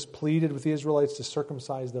Moses pleaded with the Israelites to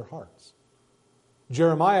circumcise their hearts.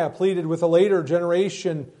 Jeremiah pleaded with a later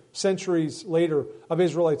generation, centuries later, of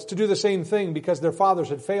Israelites to do the same thing because their fathers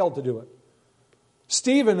had failed to do it.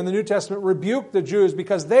 Stephen in the New Testament rebuked the Jews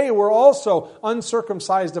because they were also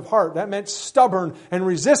uncircumcised of heart. That meant stubborn and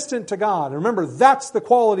resistant to God. And remember, that's the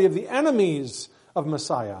quality of the enemies of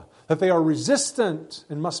Messiah, that they are resistant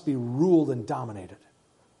and must be ruled and dominated.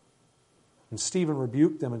 And Stephen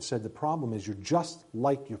rebuked them and said, the problem is you're just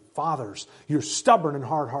like your fathers. You're stubborn and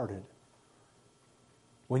hard-hearted,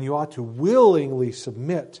 when you ought to willingly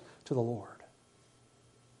submit to the Lord.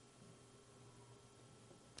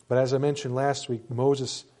 But as I mentioned last week,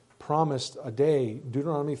 Moses promised a day,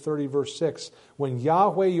 Deuteronomy 30 verse 6, when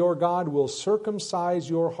Yahweh your God will circumcise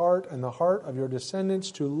your heart and the heart of your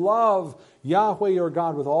descendants to love Yahweh your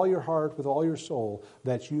God with all your heart, with all your soul,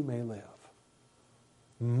 that you may live.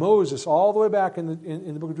 Moses, all the way back in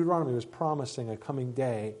the book of Deuteronomy, was promising a coming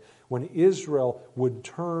day when Israel would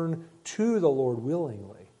turn to the Lord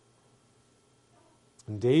willingly.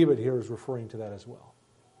 And David here is referring to that as well.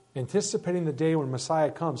 Anticipating the day when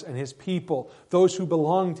Messiah comes and his people, those who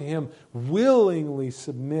belong to him, willingly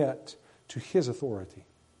submit to his authority.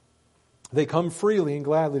 They come freely and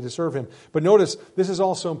gladly to serve him. But notice, this is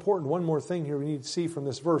also important. One more thing here we need to see from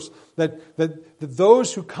this verse, that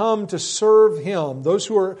those who come to serve him, those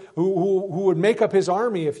who would make up his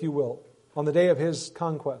army, if you will, on the day of his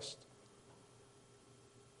conquest,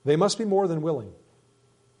 they must be more than willing.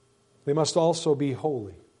 They must also be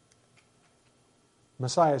holy.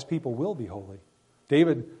 Messiah's people will be holy.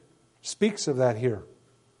 David speaks of that here.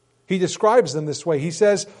 He describes them this way. He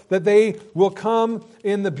says that they will come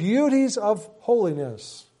in the beauties of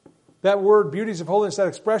holiness. That word, beauties of holiness, that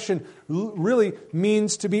expression really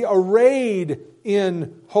means to be arrayed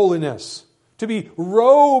in holiness, to be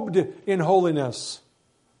robed in holiness.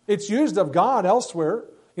 It's used of God elsewhere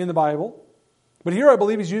in the Bible, but here I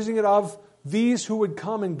believe he's using it of these who would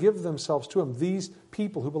come and give themselves to him, these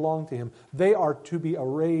people who belong to him. They are to be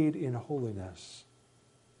arrayed in holiness.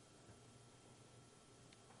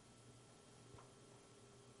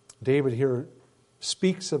 David here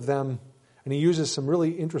speaks of them, and he uses some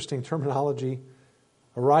really interesting terminology,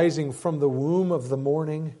 arising from the womb of the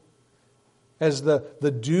morning, as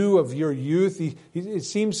the dew of your youth. It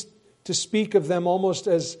seems to speak of them almost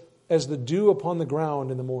as the dew upon the ground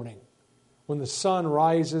in the morning, when the sun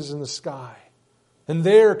rises in the sky. And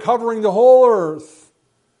there, covering the whole earth,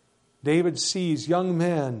 David sees young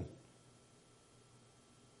men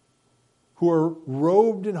who are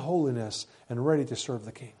robed in holiness and ready to serve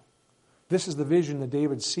the King. This is the vision that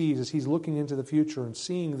David sees as he's looking into the future and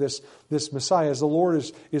seeing this Messiah, as the Lord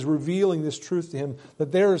is revealing this truth to him,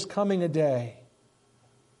 that there is coming a day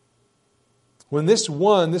when this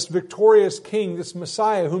victorious King, this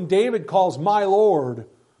Messiah, whom David calls my Lord,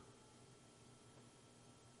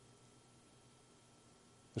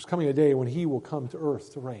 there's coming a day when he will come to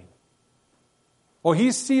earth to reign. Oh,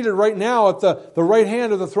 he's seated right now at the right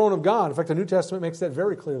hand of the throne of God. In fact, the New Testament makes that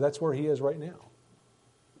very clear. That's where he is right now.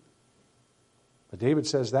 But David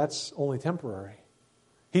says that's only temporary.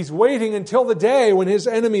 He's waiting until the day when his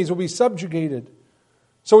enemies will be subjugated.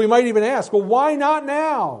 So we might even ask, well, why not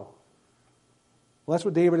now? Well, that's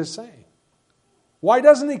what David is saying. Why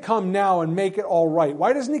doesn't he come now and make it all right?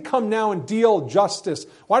 Why doesn't he come now and deal justice?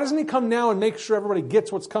 Why doesn't he come now and make sure everybody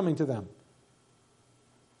gets what's coming to them?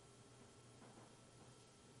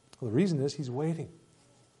 Well, the reason is he's waiting.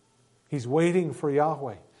 He's waiting for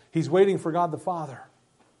Yahweh. He's waiting for God the Father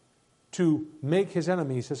to make his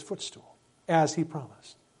enemies his footstool, as he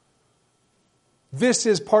promised. This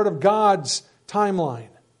is part of God's timeline.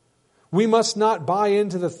 We must not buy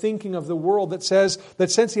into the thinking of the world that says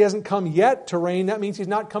that since he hasn't come yet to reign, that means he's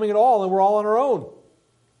not coming at all and we're all on our own.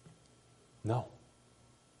 No.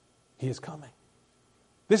 He is coming.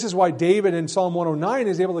 This is why David in Psalm 109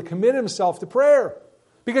 is able to commit himself to prayer,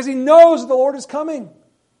 because he knows that the Lord is coming.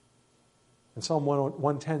 And Psalm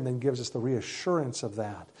 110 then gives us the reassurance of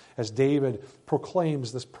that as David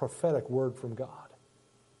proclaims this prophetic word from God.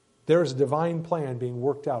 There is a divine plan being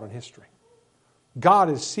worked out in history. God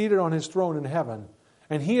is seated on his throne in heaven,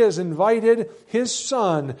 and he has invited his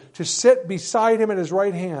Son to sit beside him at his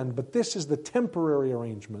right hand, but this is the temporary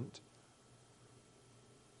arrangement.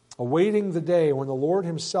 awaiting the day when the Lord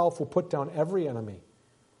himself will put down every enemy,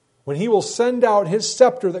 when he will send out his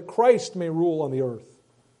scepter that Christ may rule on the earth.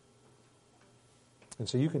 And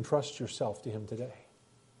so you can trust yourself to him today.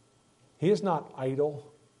 He is not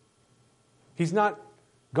idle. He's not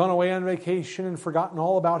gone away on vacation and forgotten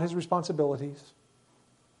all about his responsibilities.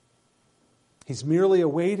 He's merely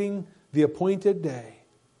awaiting the appointed day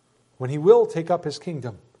when he will take up his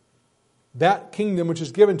kingdom, that kingdom which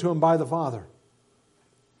is given to him by the Father.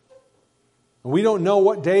 And we don't know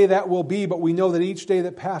what day that will be, but we know that each day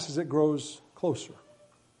that passes, it grows closer.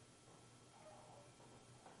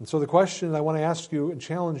 And so the question I want to ask you and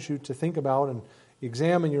challenge you to think about and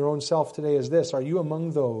examine your own self today is this: are you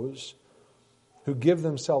among those who give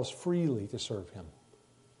themselves freely to serve him,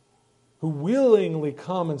 who willingly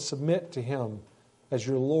come and submit to him as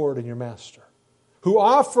your Lord and your Master, who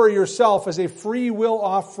offer yourself as a free will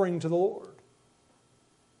offering to the Lord?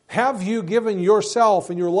 Have you given yourself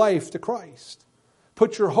and your life to Christ?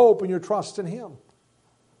 Put your hope and your trust in him?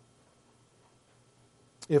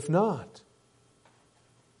 If not,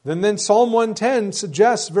 then Psalm 110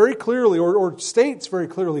 suggests very clearly, or states very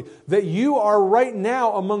clearly, that you are right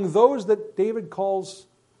now among those that David calls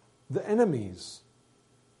the enemies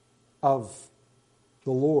of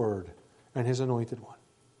the Lord and his anointed one.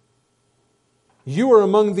 You are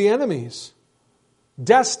among the enemies,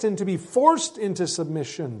 destined to be forced into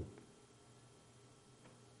submission.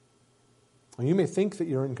 And you may think that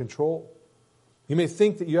you're in control. You may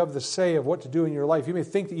think that you have the say of what to do in your life. You may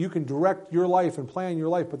think that you can direct your life and plan your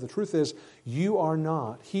life, but the truth is, you are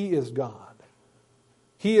not. He is God.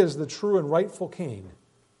 He is the true and rightful King.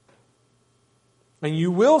 And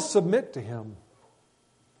you will submit to him.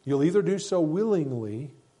 You'll either do so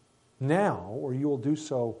willingly now, or you will do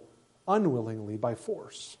so unwillingly by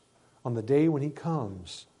force on the day when he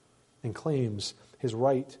comes and claims his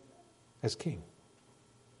right as king.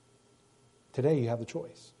 Today you have the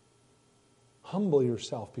choice. Humble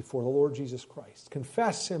yourself before the Lord Jesus Christ.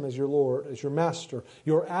 Confess him as your Lord, as your Master,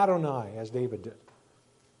 your Adonai, as David did,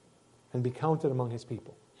 and be counted among his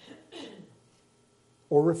people.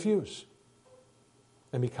 Or refuse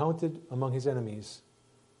and be counted among his enemies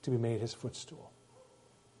to be made his footstool.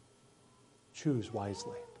 Choose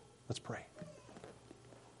wisely. Let's pray.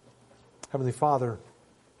 Heavenly Father,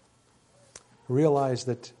 realize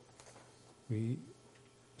that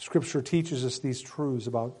Scripture teaches us these truths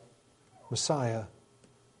about Messiah,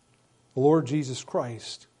 the Lord Jesus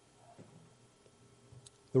Christ,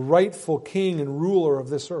 the rightful King and ruler of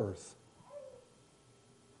this earth.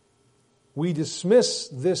 We dismiss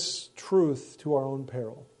this truth to our own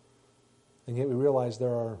peril, and yet we realize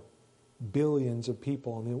there are billions of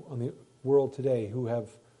people on the world today who have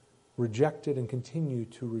rejected and continue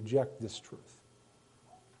to reject this truth,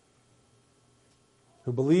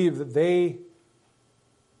 who believe that they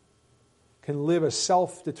can live a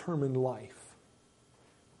self-determined life,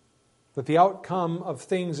 that the outcome of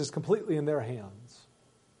things is completely in their hands,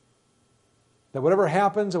 that whatever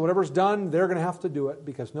happens and whatever's done, they're going to have to do it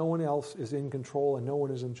because no one else is in control and no one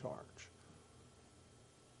is in charge.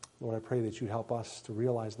 Lord, I pray that you'd help us to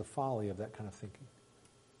realize the folly of that kind of thinking.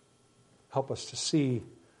 Help us to see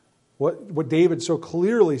what David so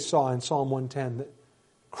clearly saw in Psalm 110, that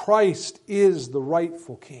Christ is the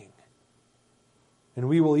rightful King. And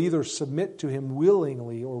we will either submit to him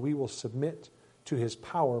willingly or we will submit to his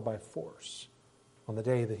power by force on the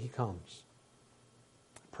day that he comes.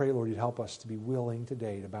 I pray, Lord, you'd help us to be willing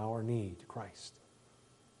today to bow our knee to Christ,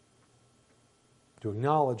 to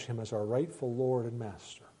acknowledge him as our rightful Lord and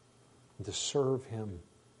Master, and to serve him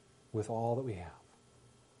with all that we have.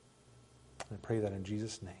 I pray that in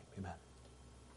Jesus' name. Amen.